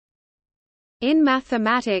In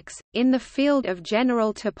mathematics, in the field of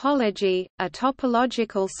general topology, a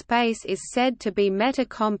topological space is said to be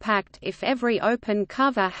metacompact if every open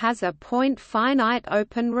cover has a point-finite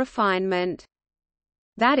open refinement.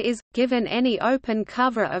 That is, given any open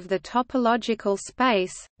cover of the topological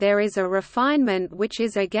space, there is a refinement which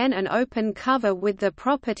is again an open cover with the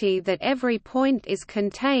property that every point is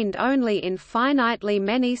contained only in finitely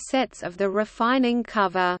many sets of the refining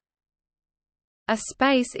cover. A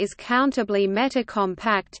space is countably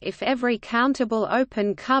metacompact if every countable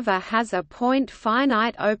open cover has a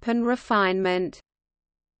point-finite open refinement.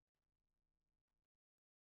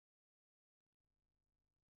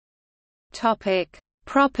 Topic: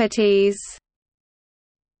 Properties.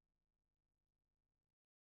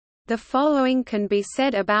 The following can be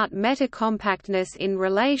said about metacompactness in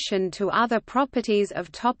relation to other properties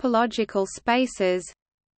of topological spaces.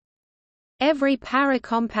 Every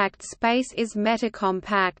paracompact space is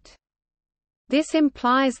metacompact. This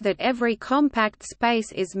implies that every compact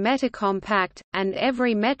space is metacompact, and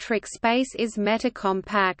every metric space is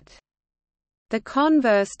metacompact. The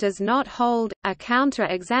converse does not hold. A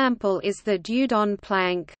counter-example is the Dieudonné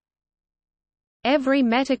plank. Every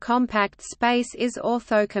metacompact space is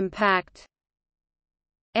orthocompact.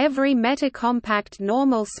 Every metacompact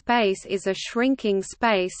normal space is a shrinking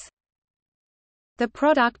space. The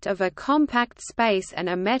product of a compact space and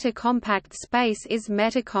a metacompact space is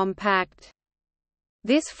metacompact.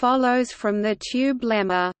 This follows from the tube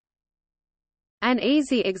lemma. An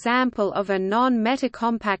easy example of a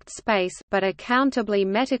non-metacompact space but a countably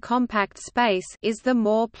metacompact space is the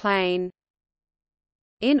Moore plane.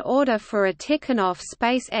 In order for a Tikhonov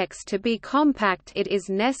space X to be compact, it is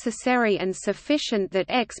necessary and sufficient that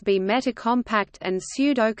X be metacompact and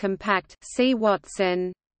pseudocompact. See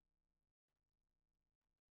Watson.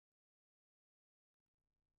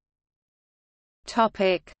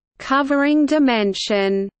 Topic: Covering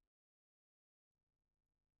dimension.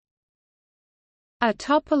 A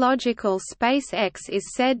topological space X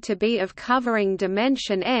is said to be of covering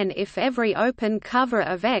dimension n if every open cover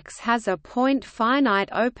of X has a point-finite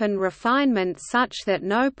open refinement such that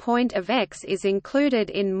no point of X is included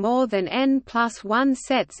in more than n+1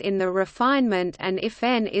 sets in the refinement, and if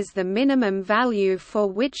n is the minimum value for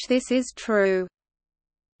which this is true.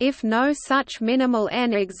 If no such minimal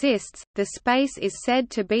n exists, the space is said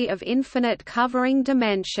to be of infinite covering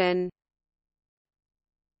dimension.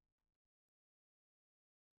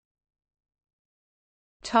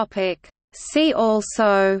 See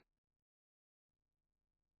also: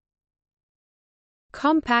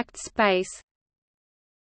 compact space,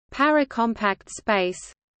 paracompact space,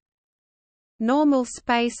 normal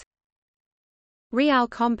space,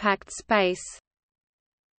 realcompact space,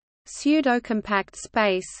 pseudocompact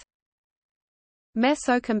space,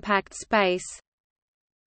 mesocompact space,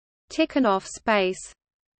 Tikhonov space.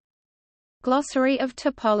 Glossary of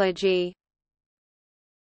topology.